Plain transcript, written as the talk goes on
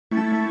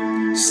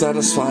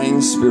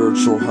Satisfying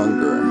spiritual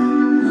hunger.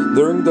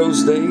 During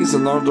those days,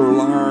 another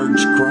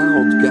large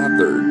crowd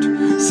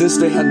gathered. Since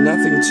they had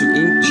nothing to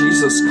eat,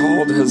 Jesus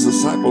called his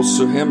disciples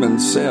to him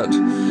and said,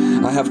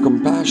 "I have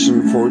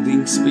compassion for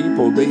these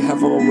people. They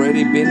have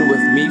already been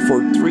with me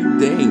for 3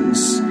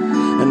 days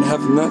and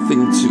have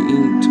nothing to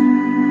eat."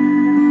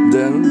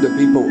 Then the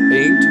people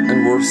ate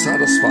and were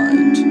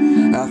satisfied.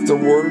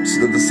 Afterwards,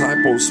 the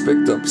disciples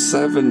picked up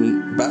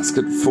 7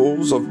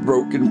 basketfuls of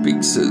broken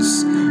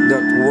pieces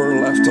that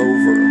were left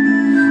over.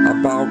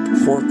 About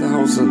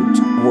 4,000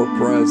 were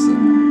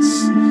present.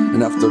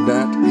 And after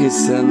that, he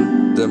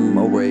sent them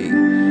away.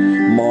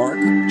 Mark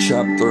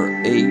chapter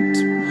 8,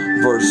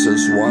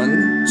 verses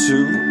 1 to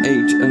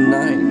 8 and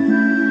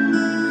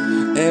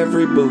 9.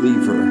 Every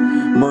believer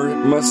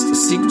must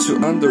seek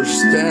to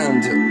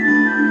understand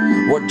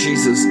what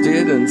Jesus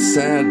did and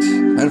said,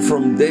 and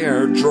from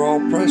there draw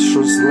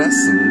precious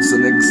lessons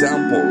and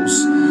examples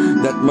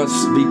that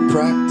must be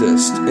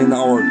practiced in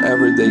our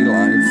everyday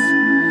life.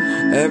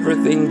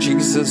 Everything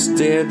Jesus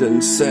did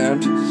and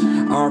said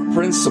are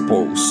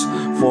principles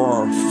for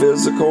our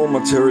physical,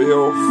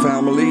 material,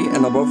 family,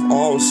 and above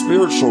all,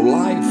 spiritual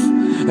life,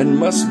 and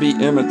must be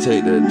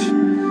imitated.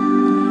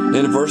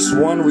 In verse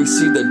 1, we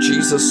see that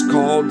Jesus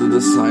called the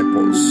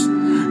disciples.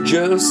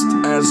 Just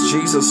as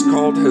Jesus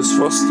called his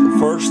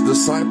first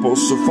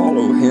disciples to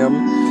follow him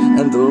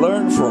and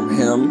learn from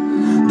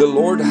him, the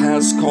Lord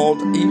has called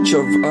each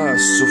of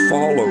us to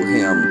follow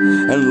him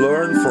and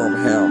learn from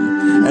him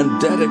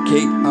and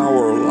dedicate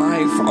our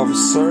life of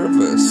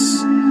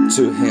service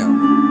to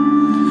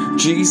him.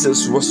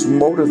 Jesus was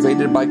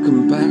motivated by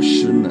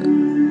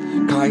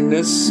compassion,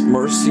 kindness,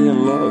 mercy,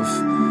 and love.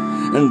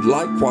 And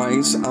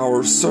likewise,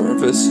 our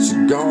service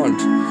to God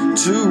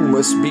too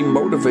must be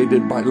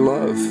motivated by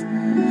love.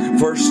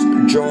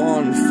 1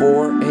 John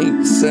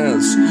 4:8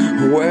 says,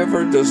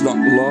 "Whoever does not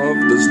love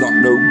does not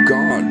know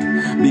God,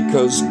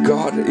 because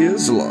God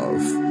is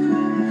love."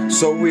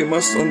 So we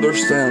must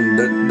understand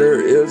that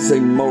there is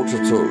a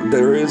multitude,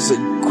 there is a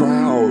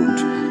crowd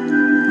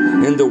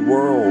in the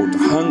world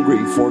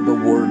hungry for the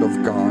Word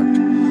of God.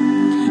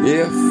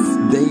 If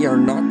they are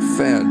not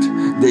fed,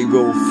 they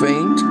will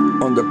faint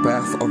on the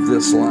path of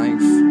this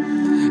life.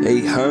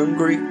 A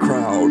hungry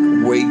crowd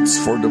waits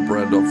for the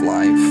bread of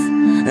life,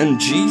 and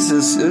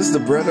Jesus is the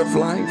bread of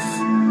life.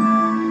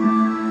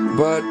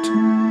 But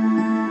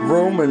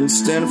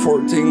Romans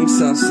 10:14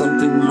 says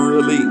something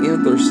really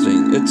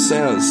interesting. It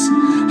says,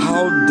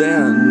 "How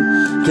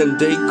then can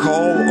they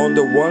call on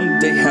the one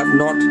they have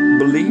not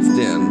believed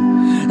in?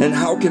 And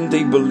how can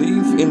they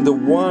believe in the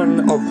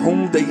one of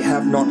whom they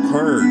have not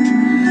heard?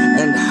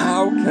 And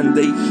how can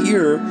they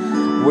hear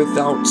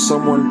without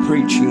someone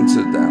preaching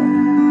to them?"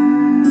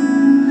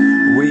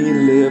 We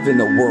live in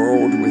a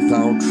world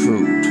without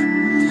food.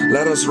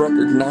 Let us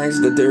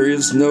recognize that there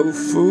is no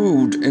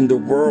food in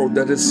the world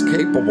that is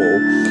capable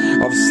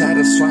of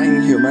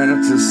satisfying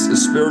humanity's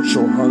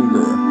spiritual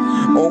hunger.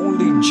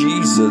 Only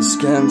Jesus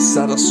can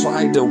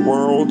satisfy the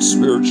world's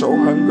spiritual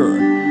hunger.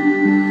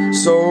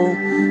 So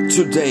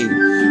today,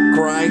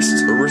 Christ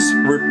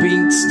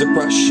repeats the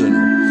question,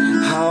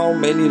 "How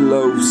many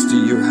loaves do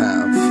you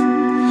have?"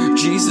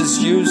 Jesus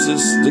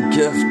uses the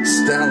gifts,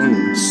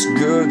 talents,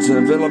 goods, and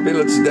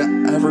availability that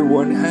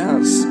everyone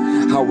has.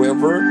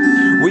 However,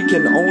 we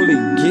can only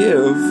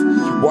give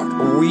what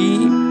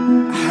we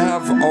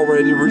have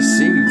already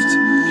received.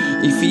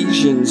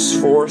 Ephesians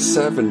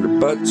 4:7,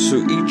 "But to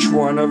each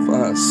one of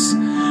us,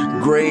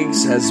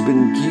 grace has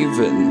been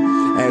given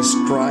as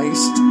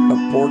Christ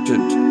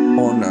apported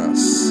on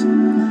us."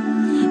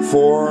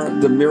 For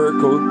the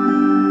miracle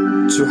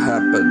to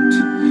happen,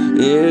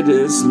 it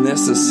is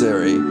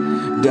necessary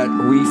that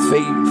we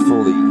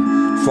faithfully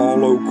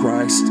follow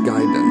Christ's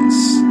guidance.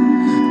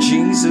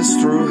 Jesus,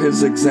 through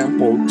his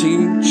example,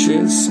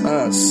 teaches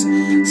us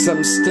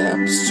some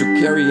steps to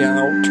carry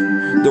out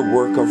the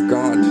work of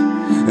God.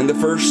 And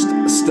the first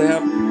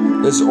step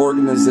is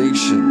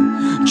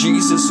organization.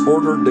 Jesus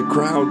ordered the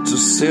crowd to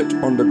sit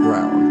on the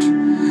ground.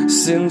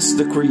 Since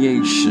the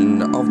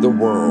creation of the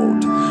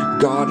world,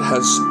 God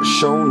has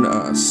shown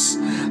us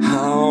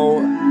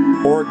how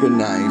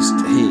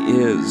organized he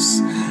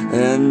is,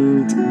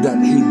 and that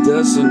he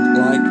doesn't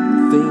like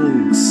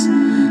things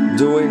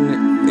doing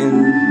in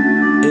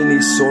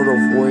any sort of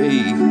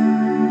way.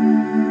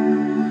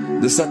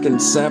 The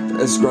second step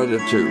is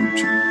gratitude.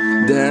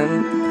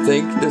 Then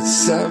take the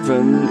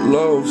 7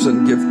 loaves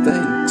and give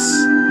thanks.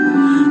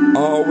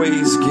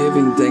 Always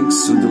giving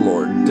thanks to the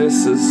Lord.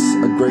 This is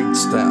a great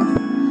step.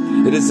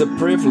 It is a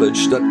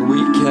privilege that we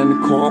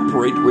can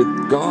cooperate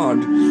with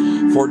God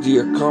for the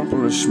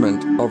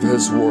accomplishment of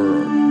his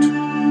word.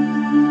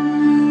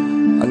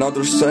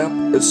 Another step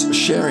is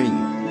sharing.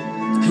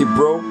 He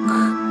broke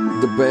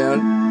the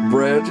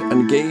bread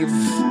and gave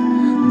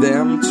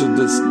them to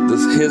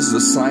his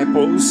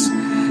disciples,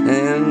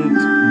 and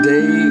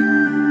they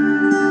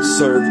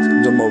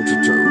served the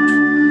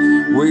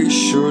multitude. We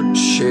should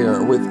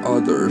share with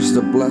others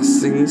the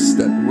blessings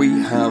that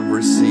we have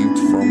received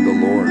from the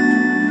Lord.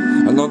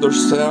 Another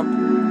step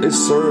is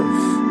serve.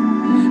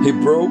 He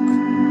broke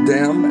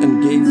them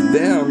and gave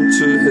them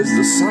to his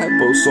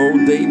disciples so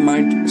they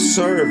might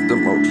serve the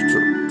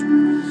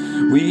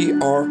multitude. We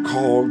are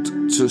called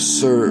to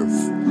serve,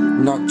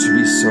 not to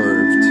be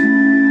served.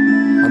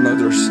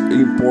 Another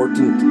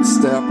important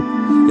step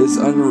is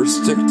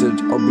unrestricted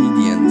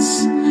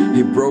obedience.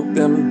 He broke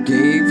them,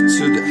 gave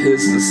to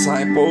his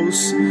disciples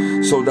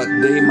so that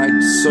they might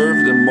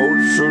serve the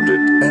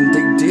multitude, and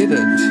they did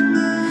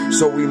it.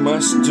 So we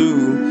must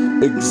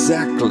do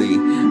exactly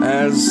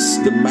as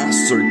the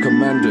Master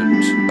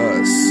commanded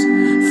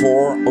us,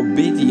 for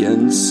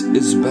obedience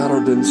is better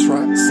than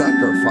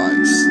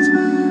sacrifice.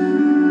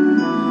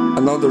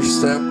 Another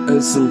step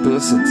is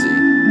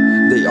simplicity.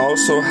 They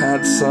also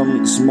had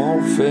some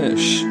small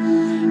fish.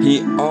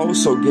 He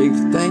also gave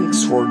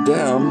thanks for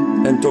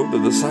them and told the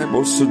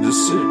disciples to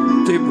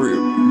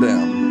distribute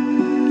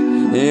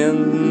them.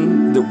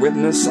 In the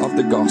witness of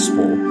the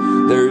gospel,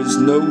 there is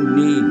no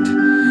need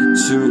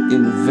to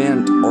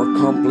invent or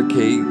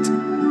complicate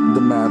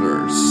the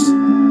matters.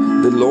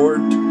 The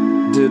Lord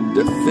did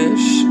the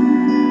fish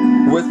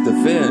with the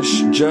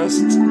fish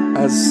just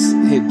as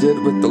he did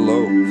with the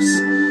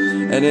loaves.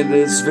 And it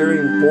is very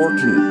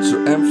important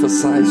to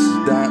emphasize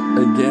that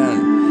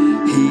again.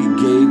 He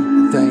gave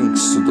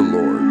thanks to the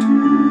Lord.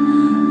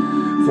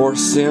 For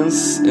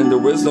since in the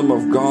wisdom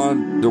of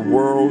God, the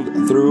world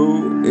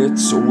through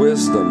its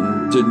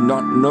wisdom did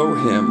not know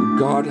him,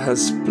 God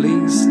has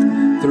pleased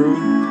through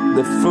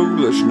the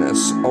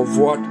foolishness of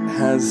what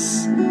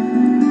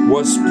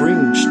was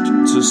preached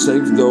to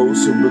save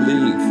those who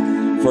believe.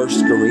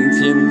 1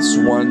 Corinthians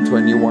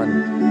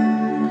 1:21.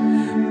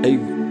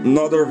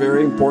 Another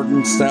very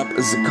important step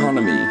is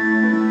economy.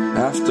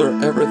 After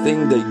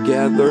everything, they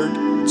gathered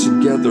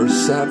together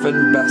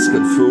 7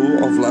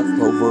 basketfuls of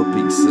leftover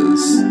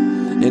pieces.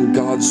 In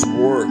God's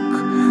work,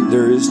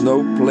 there is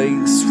no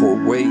place for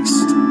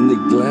waste,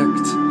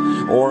 neglect,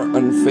 or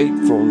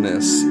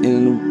unfaithfulness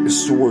in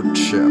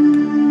stewardship.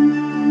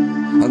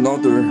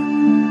 Another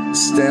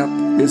step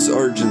is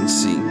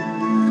urgency.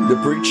 The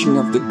preaching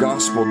of the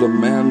gospel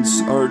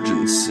demands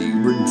urgency,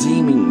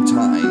 redeeming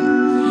time.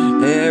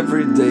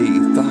 Every day,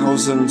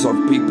 thousands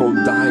of people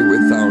die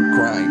without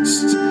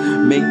Christ,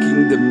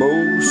 making the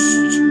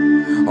most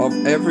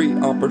of every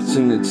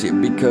opportunity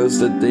because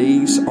the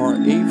days are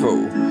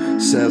evil,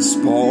 says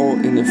Paul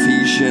in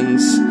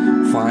Ephesians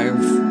 5,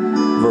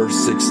 verse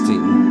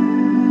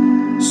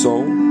 16.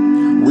 So,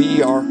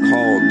 we are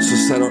called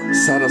to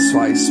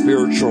satisfy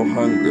spiritual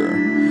hunger.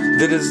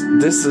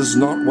 This is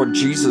not what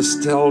Jesus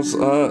tells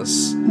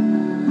us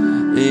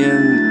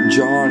in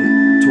John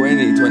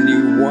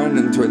 20:21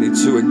 and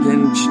 22.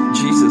 Again,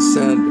 Jesus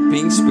said,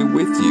 "Peace be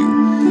with you.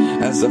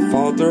 As the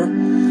Father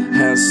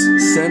has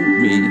sent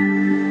me,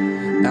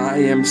 I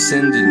am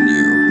sending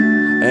you."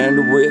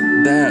 And with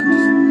that,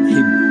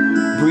 he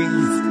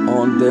breathed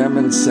on them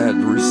and said,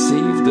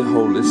 "Receive the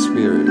Holy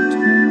Spirit."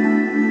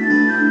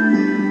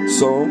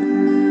 So,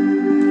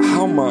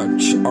 how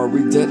much are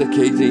we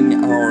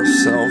dedicating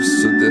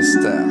ourselves to this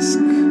task?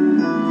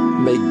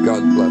 May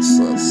God bless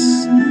us.